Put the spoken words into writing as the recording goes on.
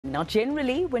Now,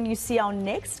 generally, when you see our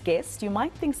next guest, you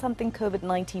might think something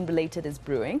COVID-19 related is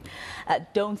brewing.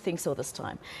 Don't think so this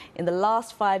time. In the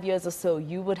last 5 years or so,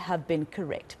 you would have been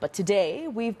correct. But today,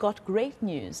 we've got great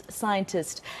news.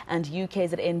 Scientist and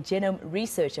UKZN genome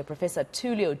researcher, Professor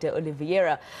Tulio de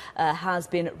Oliveira, has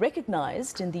been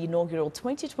recognized in the inaugural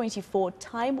 2024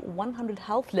 TIME100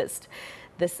 Health list.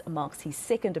 This marks his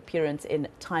second appearance in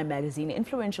Time magazine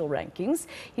influential rankings.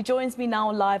 He joins me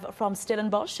now live from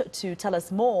Stellenbosch to tell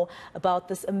us more about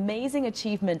this amazing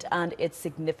achievement and its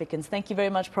significance. Thank you very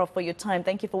much, Prof, for your time.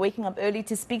 Thank you for waking up early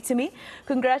to speak to me.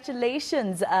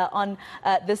 Congratulations on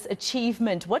this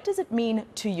achievement. What does it mean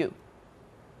to you?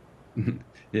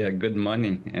 Yeah, good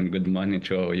morning and good morning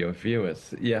to all your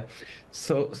viewers. Yeah,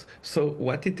 so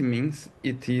what it means,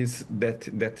 it is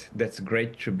that's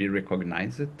great to be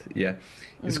recognized. Yeah,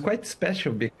 it's quite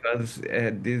special because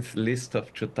this list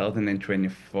of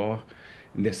 2024,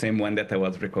 the same one that I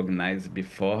was recognized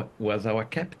before, was our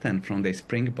captain from the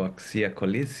Springboks, Sia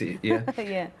Kolisi. Yeah,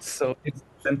 Yeah. so it's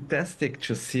fantastic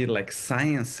to see like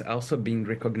science also being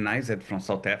recognized from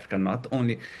South Africa, not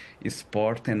only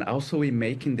sport, and also we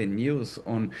making the news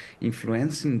on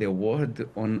influencing the world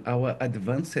on our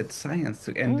advanced science,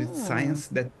 and it's science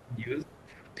that used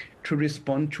to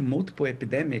respond to multiple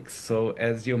epidemics. So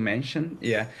as you mentioned,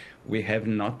 yeah, we have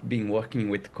not been working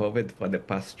with COVID for the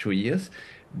past 2 years,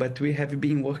 but we have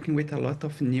been working with a lot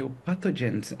of new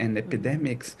pathogens and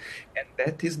epidemics. And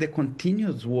that is the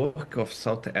continuous work of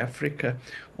South Africa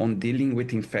on dealing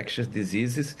with infectious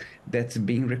diseases that's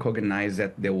being recognized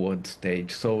at the world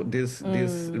stage. So this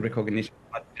recognition,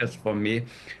 not just for me,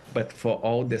 but for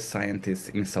all the scientists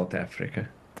in South Africa.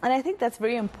 And I think that's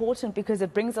very important because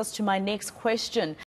it brings us to my next question.